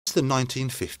Since the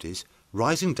 1950s,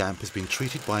 rising damp has been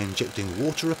treated by injecting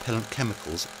water-repellent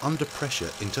chemicals under pressure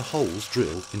into holes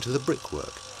drilled into the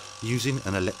brickwork, using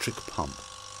an electric pump.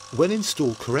 When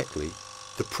installed correctly,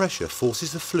 the pressure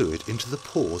forces the fluid into the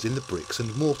pores in the bricks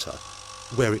and mortar,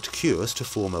 where it cures to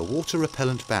form a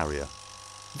water-repellent barrier.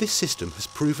 This system has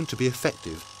proven to be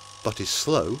effective, but is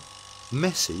slow,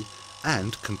 messy,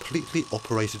 and completely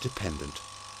operator dependent.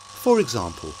 For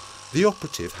example, the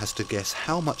operative has to guess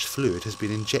how much fluid has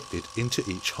been injected into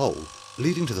each hole,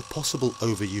 leading to the possible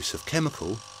overuse of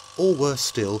chemical, or worse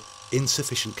still,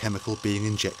 insufficient chemical being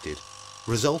injected,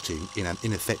 resulting in an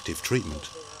ineffective treatment.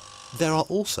 There are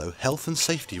also health and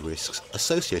safety risks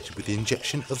associated with the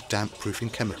injection of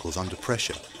damp-proofing chemicals under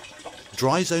pressure.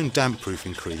 Dryzone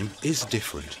damp-proofing cream is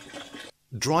different.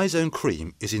 Dryzone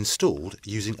cream is installed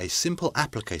using a simple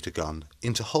applicator gun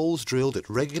into holes drilled at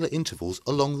regular intervals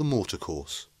along the mortar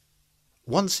course.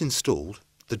 Once installed,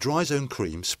 the Dryzone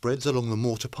cream spreads along the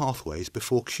mortar pathways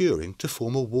before curing to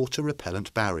form a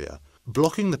water-repellent barrier,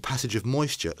 blocking the passage of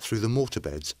moisture through the mortar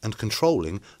beds and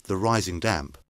controlling the rising damp.